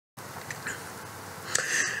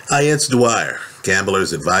Hi, it's Dwyer,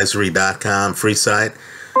 gamblersadvisory.com free site,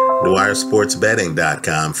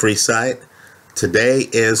 dwyersportsbetting.com free site. Today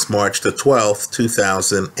is March the 12th,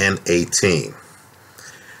 2018.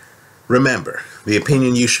 Remember, the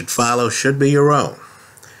opinion you should follow should be your own.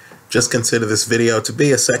 Just consider this video to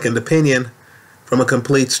be a second opinion from a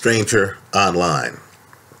complete stranger online.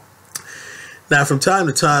 Now, from time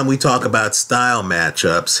to time, we talk about style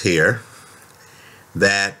matchups here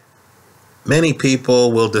that many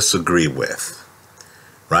people will disagree with,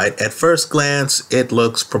 right? At first glance, it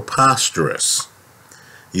looks preposterous.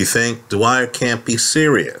 You think Dwyer can't be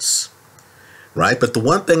serious, right? But the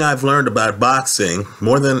one thing I've learned about boxing,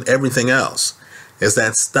 more than everything else, is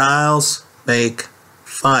that styles make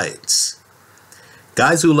fights.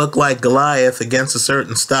 Guys who look like Goliath against a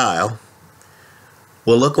certain style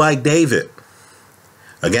will look like David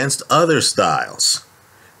against other styles,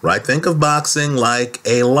 right? Think of boxing like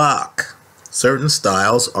a lock. Certain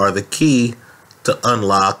styles are the key to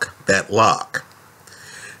unlock that lock.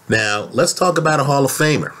 Now, let's talk about a Hall of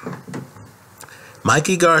Famer.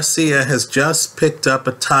 Mikey Garcia has just picked up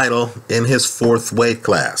a title in his 4th weight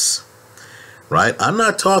class, right? I'm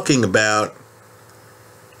not talking about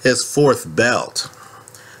his 4th belt.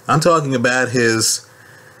 I'm talking about his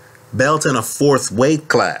belt in a 4th weight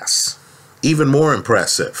class. Even more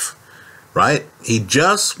impressive, right? He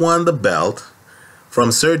just won the belt from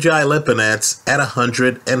Sergey Lipinets at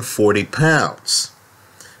 140 pounds,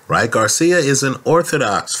 right? Garcia is an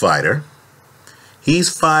orthodox fighter. He's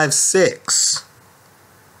 5'6",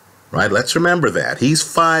 right? Let's remember that. He's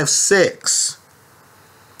 5'6".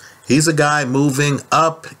 He's a guy moving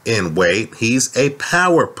up in weight. He's a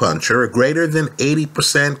power puncher, a greater than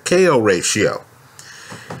 80% KO ratio.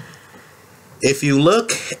 If you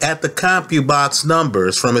look at the CompuBox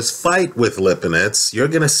numbers from his fight with Lipinets, you're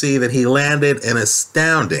going to see that he landed an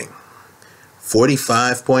astounding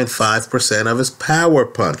 45.5% of his power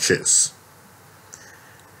punches.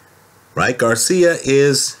 Right? Garcia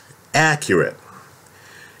is accurate.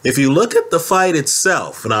 If you look at the fight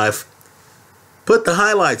itself, and I've put the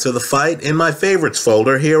highlights of the fight in my favorites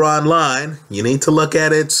folder here online, you need to look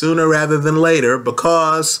at it sooner rather than later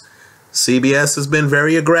because CBS has been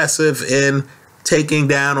very aggressive in taking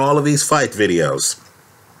down all of these fight videos.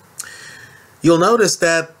 You'll notice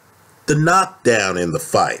that the knockdown in the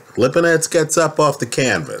fight, Lipinets gets up off the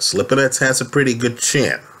canvas. Lipinets has a pretty good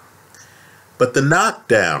chin. But the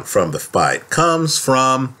knockdown from the fight comes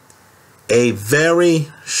from a very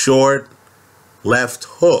short left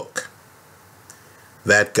hook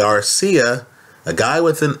that Garcia, a guy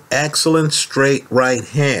with an excellent straight right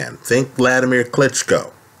hand, think Vladimir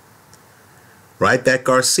Klitschko, right, that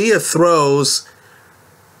Garcia throws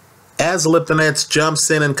as Lipinets jumps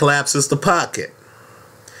in and collapses the pocket.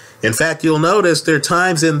 In fact, you'll notice there are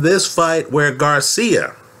times in this fight where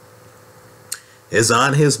Garcia is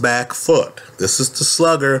on his back foot. This is the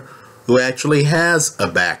slugger who actually has a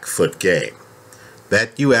back foot game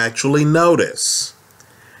that you actually notice,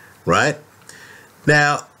 right?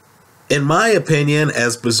 Now, in my opinion,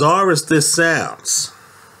 as bizarre as this sounds,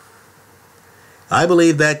 I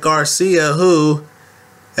believe that Garcia, who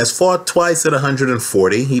has fought twice at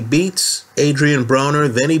 140, he beats Adrian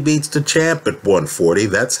Broner, then he beats the champ at 140.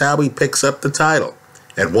 That's how he picks up the title,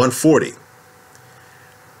 at 140.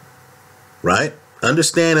 Right?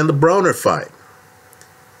 Understand, in the Broner fight,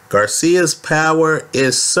 Garcia's power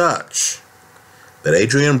is such that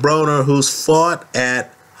Adrian Broner, who's fought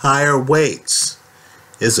at higher weights,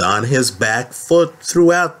 is on his back foot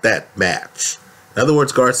throughout that match. In other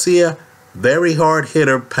words, Garcia, very hard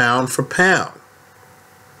hitter pound for pound.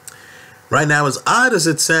 Right now, as odd as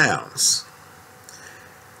it sounds,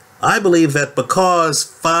 I believe that because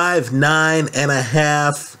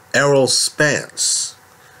 5'9.5" Errol Spence,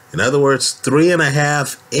 in other words,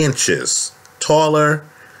 3.5 inches taller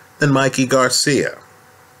than Mikey Garcia,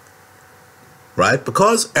 right?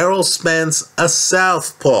 Because Errol Spence, a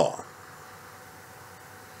southpaw,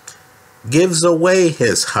 gives away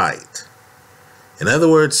his height. In other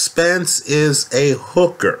words, Spence is a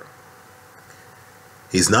hooker.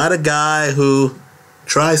 He's not a guy who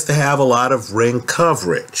tries to have a lot of ring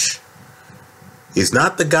coverage. He's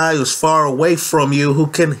not the guy who's far away from you who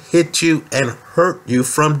can hit you and hurt you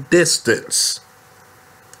from distance.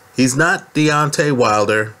 He's not Deontay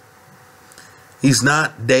Wilder. He's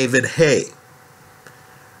not David Haye,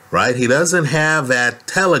 right? He doesn't have that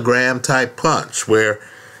telegram type punch where,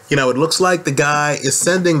 you know, it looks like the guy is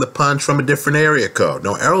sending the punch from a different area code.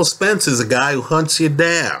 No, Errol Spence is a guy who hunts you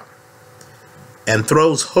down and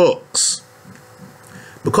throws hooks.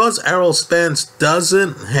 Because Errol Spence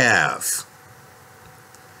doesn't have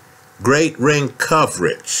great ring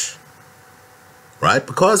coverage, right?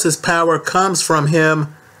 Because his power comes from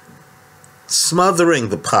him smothering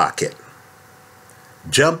the pocket,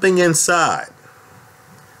 jumping inside.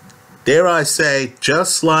 Dare I say,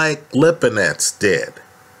 just like Lipinets did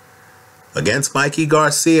against Mikey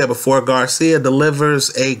Garcia before Garcia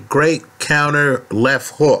delivers a great counter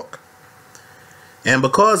left hook. And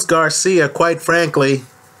because Garcia, quite frankly,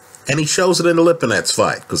 and he shows it in the Lipinets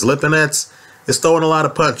fight, because Lipinets is throwing a lot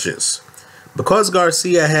of punches. Because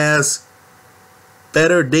Garcia has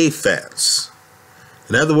better defense.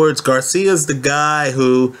 In other words, Garcia's the guy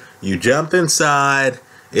who you jump inside,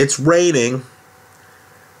 it's raining,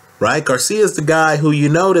 right? Garcia's the guy who you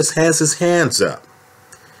notice has his hands up,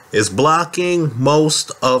 is blocking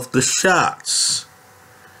most of the shots,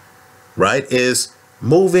 right? Is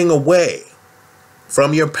moving away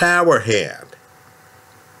from your power hand,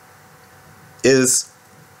 is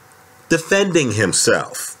defending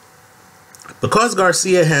himself. Because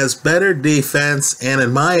Garcia has better defense and,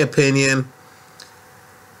 in my opinion,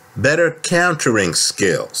 better countering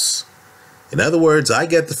skills. In other words, I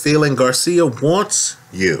get the feeling Garcia wants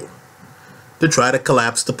you to try to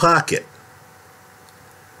collapse the pocket.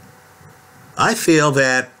 I feel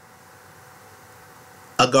that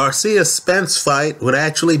a Garcia-Spence fight would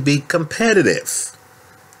actually be competitive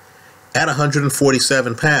at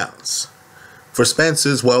 147 pounds for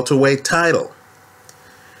Spence's welterweight title.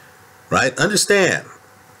 Right? Understand,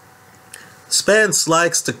 Spence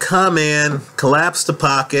likes to come in, collapse the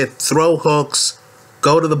pocket, throw hooks,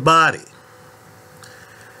 go to the body.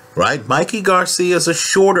 Right? Mikey Garcia is a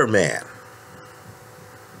shorter man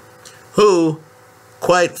who,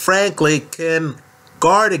 quite frankly, can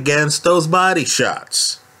guard against those body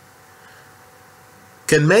shots.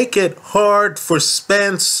 Can make it hard for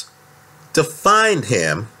Spence to find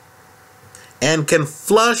him and can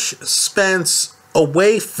flush Spence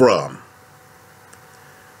away from,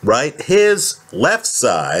 right, his left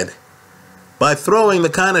side by throwing the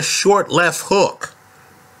kind of short left hook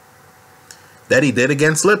that he did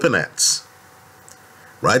against Lipinets.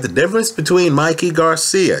 Right? The difference between Mikey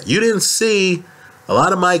Garcia, you didn't see a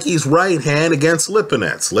lot of Mikey's right hand against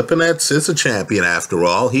Lipinets. Lipinets is a champion after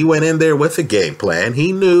all. He went in there with a game plan.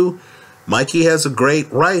 He knew Mikey has a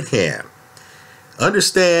great right hand.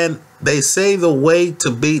 Understand, they say the way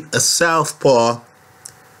to beat a southpaw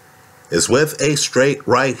is with a straight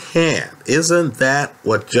right hand. Isn't that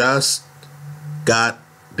what just got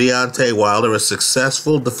Deontay Wilder a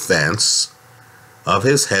successful defense of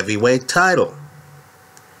his heavyweight title?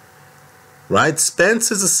 Right?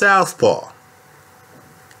 Spence is a southpaw.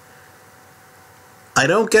 I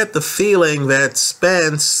don't get the feeling that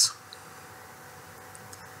Spence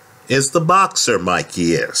is the boxer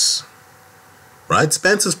Mikey is. Right?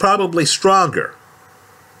 Spence is probably stronger.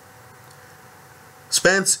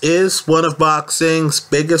 Spence is one of boxing's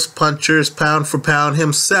biggest punchers pound for pound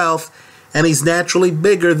himself, and he's naturally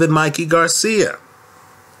bigger than Mikey Garcia.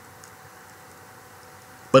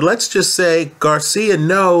 But let's just say Garcia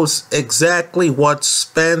knows exactly what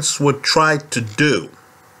Spence would try to do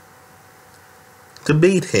to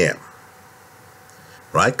beat him.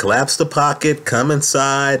 Right? Collapse the pocket, come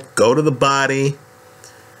inside, go to the body.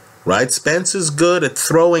 Right? Spence is good at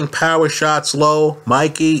throwing power shots low.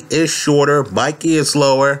 Mikey is shorter. Mikey is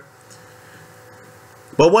lower.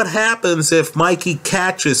 But what happens if Mikey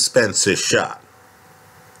catches Spence's shot?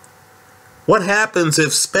 What happens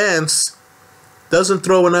if Spence doesn't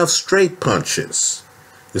throw enough straight punches?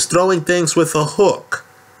 Is throwing things with a hook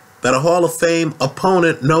that a Hall of Fame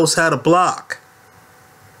opponent knows how to block?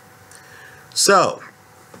 So,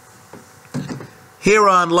 here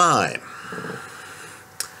online,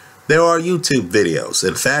 there are YouTube videos.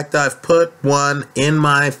 In fact, I've put one in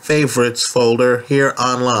my favorites folder here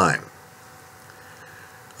online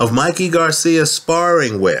of Mikey Garcia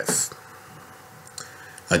sparring with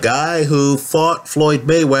a guy who fought Floyd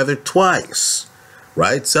Mayweather twice.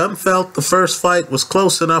 Right? Some felt the first fight was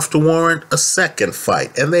close enough to warrant a second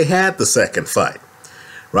fight, and they had the second fight.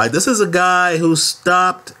 Right? This is a guy who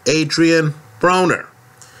stopped Adrian Broner.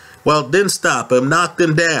 Well, didn't stop him, knocked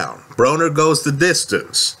him down. Broner goes the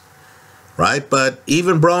distance. Right? But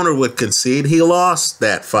even Broner would concede he lost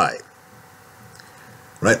that fight.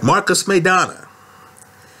 Right? Marcus Maidana.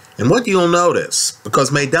 And what you'll notice, because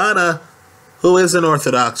Maidana, who is an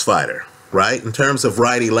orthodox fighter, right, in terms of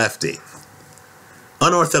righty-lefty,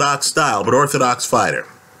 unorthodox style, but orthodox fighter,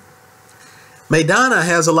 Maidana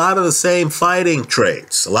has a lot of the same fighting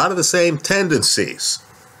traits, a lot of the same tendencies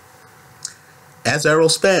as Errol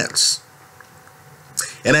Spence.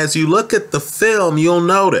 And as you look at the film, you'll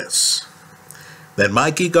notice that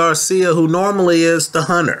Mikey Garcia, who normally is the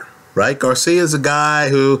hunter, right? Garcia is a guy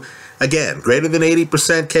who Again, greater than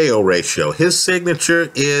 80% KO ratio. His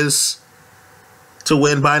signature is to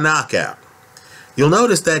win by knockout. You'll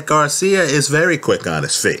notice that Garcia is very quick on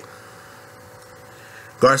his feet.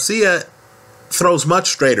 Garcia throws much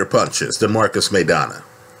straighter punches than Marcus Maidana.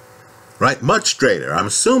 Right? Much straighter. I'm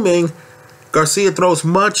assuming Garcia throws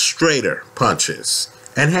much straighter punches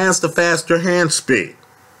and has the faster hand speed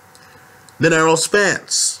than Errol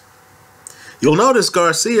Spence. You'll notice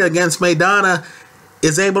Garcia against Maidana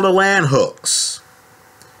is able to land hooks.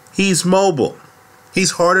 He's mobile.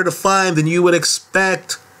 He's harder to find than you would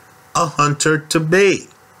expect a hunter to be.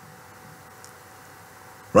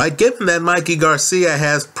 Right? Given that Mikey Garcia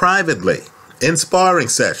has privately, in sparring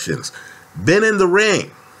sessions, been in the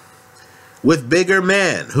ring with bigger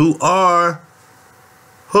men who are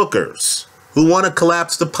hookers, who want to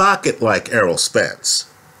collapse the pocket like Errol Spence.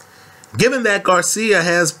 Given that Garcia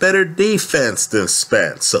has better defense than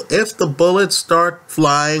Spence, so if the bullets start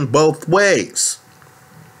flying both ways,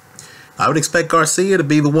 I would expect Garcia to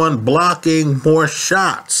be the one blocking more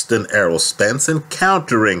shots than Errol Spence and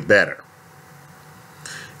countering better.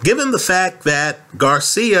 Given the fact that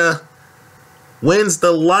Garcia wins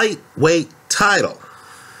the lightweight title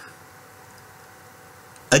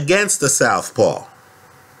against the Southpaw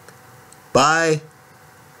by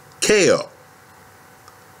KO,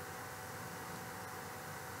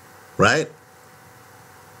 right?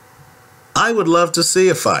 I would love to see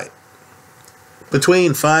a fight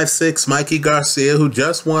between 5'6" Mikey Garcia, who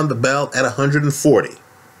just won the belt at 140,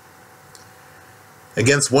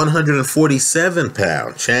 against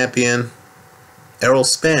 147-pound champion Errol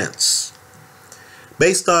Spence.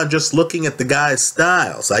 Based on just looking at the guys'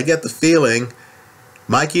 styles, I get the feeling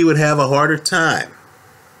Mikey would have a harder time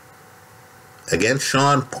against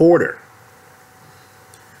Sean Porter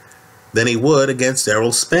than he would against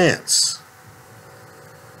Errol Spence.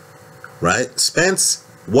 Right? Spence,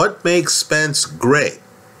 what makes Spence great?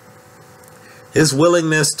 His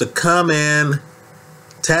willingness to come in,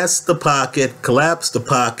 test the pocket, collapse the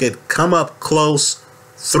pocket, come up close,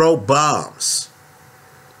 throw bombs,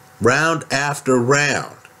 round after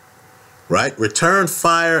round, right? Return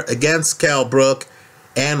fire against Kell Brook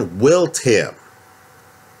and wilt him,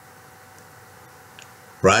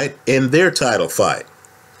 right, in their title fight.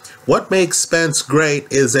 What makes Spence great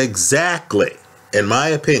is exactly, in my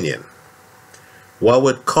opinion, what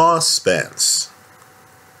would cost Spence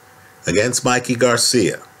against Mikey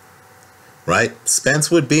Garcia, right?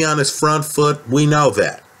 Spence would be on his front foot. We know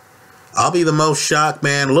that. I'll be the most shocked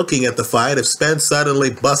man looking at the fight if Spence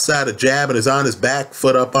suddenly busts out a jab and is on his back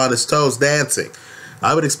foot up on his toes dancing.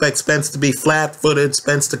 I would expect Spence to be flat-footed,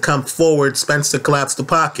 Spence to come forward, Spence to collapse the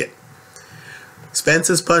pocket.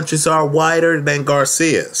 Spence's punches are wider than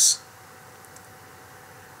Garcia's.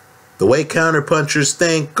 The way counterpunchers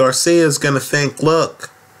think, Garcia's going to think, look,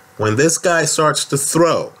 when this guy starts to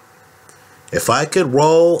throw, if I could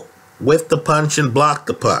roll with the punch and block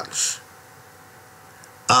the punch,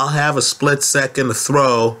 I'll have a split second to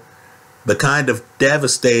throw the kind of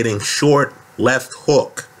devastating short left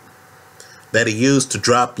hook that he used to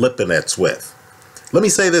drop Lipinets with. Let me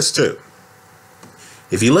say this too.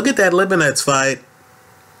 If you look at that Lipinets fight,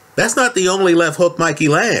 that's not the only left hook Mikey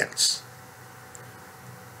lands.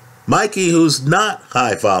 Mikey, who's not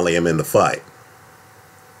high volume in the fight,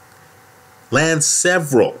 lands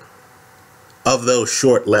several of those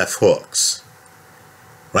short left hooks.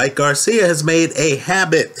 Right? Garcia has made a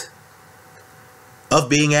habit of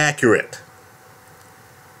being accurate.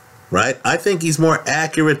 Right? I think he's more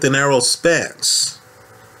accurate than Errol Spence.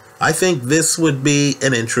 I think this would be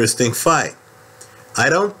an interesting fight. I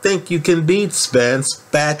don't think you can beat Spence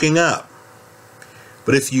backing up.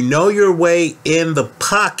 But if you know your way in the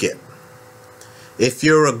pocket, if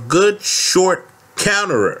you're a good short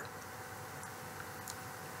counterer,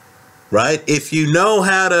 right? If you know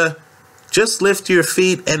how to just lift your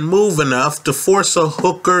feet and move enough to force a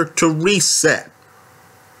hooker to reset.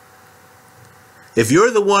 If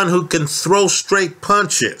you're the one who can throw straight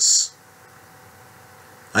punches,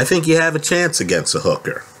 I think you have a chance against a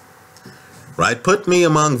hooker. Right? Put me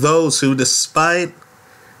among those who, despite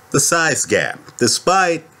the size gap,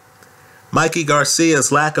 despite Mikey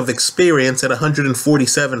Garcia's lack of experience at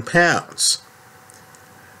 147 pounds,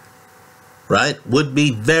 right, would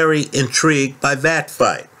be very intrigued by that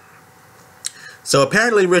fight. So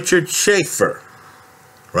apparently Richard Schaefer,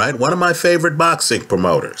 right, one of my favorite boxing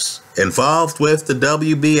promoters, involved with the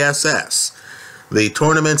WBSS, the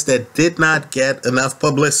tournaments that did not get enough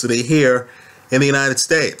publicity here in the United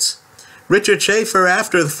States. Richard Schaefer,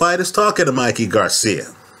 after the fight, is talking to Mikey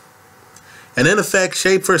Garcia. And in effect,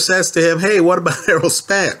 Schaefer says to him, hey, what about Errol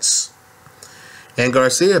Spence? And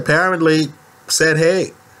Garcia apparently said,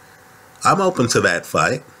 hey, I'm open to that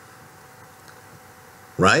fight.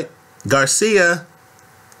 Right? Garcia,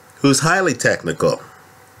 who's highly technical,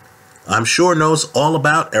 I'm sure knows all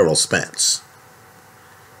about Errol Spence.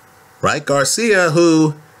 Right? Garcia,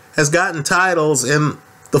 who has gotten titles in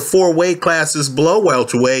the 4 weight classes below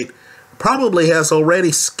welterweight, probably has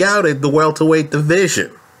already scouted the welterweight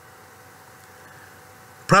division.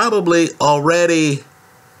 Probably already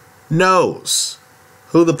knows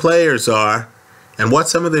who the players are and what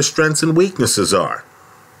some of their strengths and weaknesses are.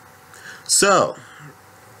 So,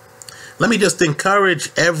 let me just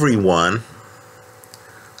encourage everyone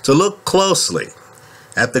to look closely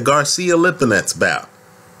at the Garcia-Lipinets bout,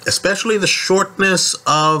 especially the shortness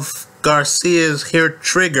of Garcia's hair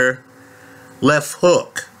trigger left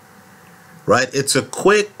hook. Right? It's a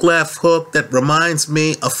quick left hook that reminds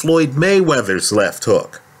me of Floyd Mayweather's left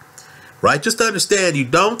hook. Right? Just understand, you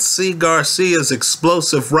don't see Garcia's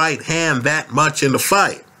explosive right hand that much in the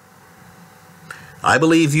fight. I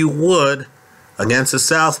believe you would against a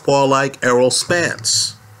southpaw like Errol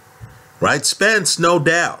Spence. Right? Spence, no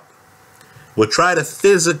doubt, would try to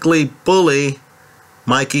physically bully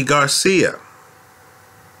Mikey Garcia.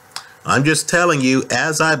 I'm just telling you,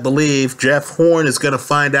 as I believe Jeff Horn is going to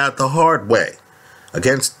find out the hard way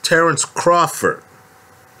against Terence Crawford.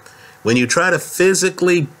 When you try to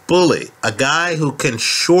physically bully a guy who can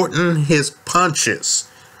shorten his punches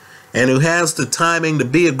and who has the timing to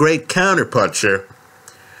be a great counterpuncher,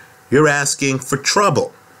 you're asking for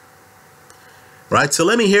trouble. Right? So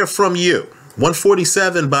let me hear from you.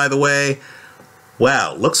 147, by the way.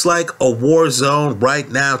 Wow, looks like a war zone right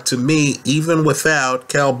now to me, even without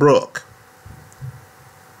Kell Brook.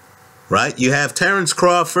 Right? You have Terence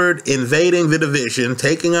Crawford invading the division,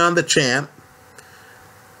 taking on the champ.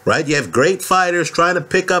 Right? You have great fighters trying to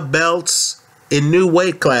pick up belts in new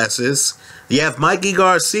weight classes. You have Mikey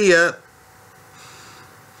Garcia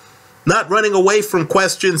not running away from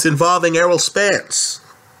questions involving Errol Spence.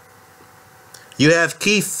 You have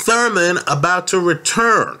Keith Thurman about to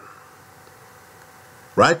return,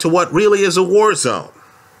 right, to what really is a war zone.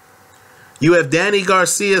 You have Danny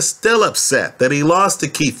Garcia still upset that he lost to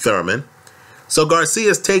Keith Thurman, so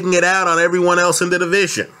Garcia's taking it out on everyone else in the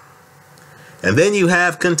division. And then you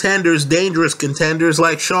have contenders, dangerous contenders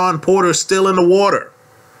like Sean Porter still in the water.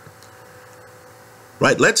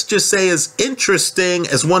 Right, let's just say as interesting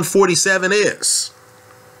as 147 is,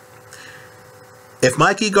 if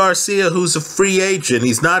Mikey Garcia, who's a free agent,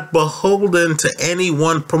 he's not beholden to any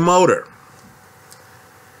one promoter,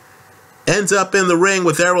 ends up in the ring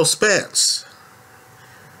with Errol Spence,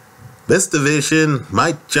 this division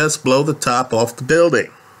might just blow the top off the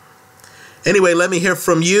building. Anyway, let me hear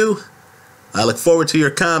from you. I look forward to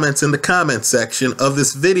your comments in the comment section of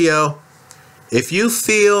this video. If you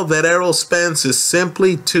feel that Errol Spence is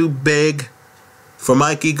simply too big for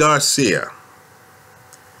Mikey Garcia,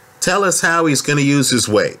 tell us how he's going to use his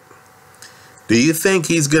weight. Do you think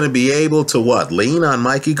he's going to be able to what? Lean on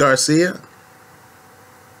Mikey Garcia?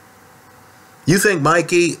 You think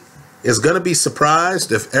Mikey is going to be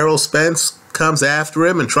surprised if Errol Spence comes after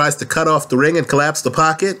him and tries to cut off the ring and collapse the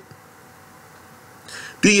pocket?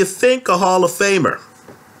 Do you think a Hall of Famer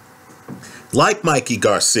like Mikey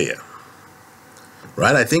Garcia,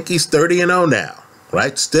 right? I think he's 30-0 now,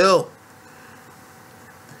 right? Still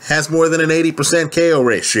has more than an 80% KO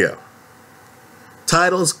ratio.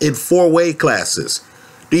 Titles in 4 weight classes.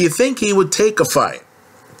 Do you think he would take a fight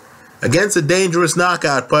against a dangerous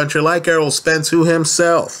knockout puncher like Errol Spence, who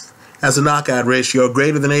himself has a knockout ratio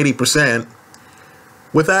greater than 80%,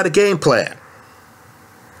 without a game plan?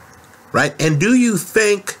 Right? And do you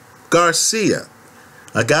think Garcia,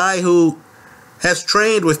 a guy who has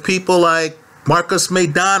trained with people like Marcus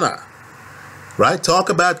Maidana, right? Talk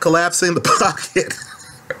about collapsing the pocket.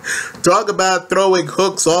 Talk about throwing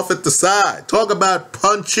hooks off at the side. Talk about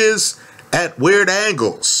punches at weird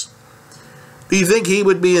angles. Do you think he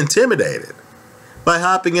would be intimidated by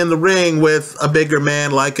hopping in the ring with a bigger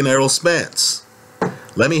man like an Errol Spence?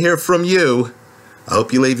 Let me hear from you. I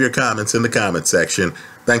hope you leave your comments in the comment section.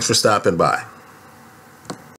 Thanks for stopping by.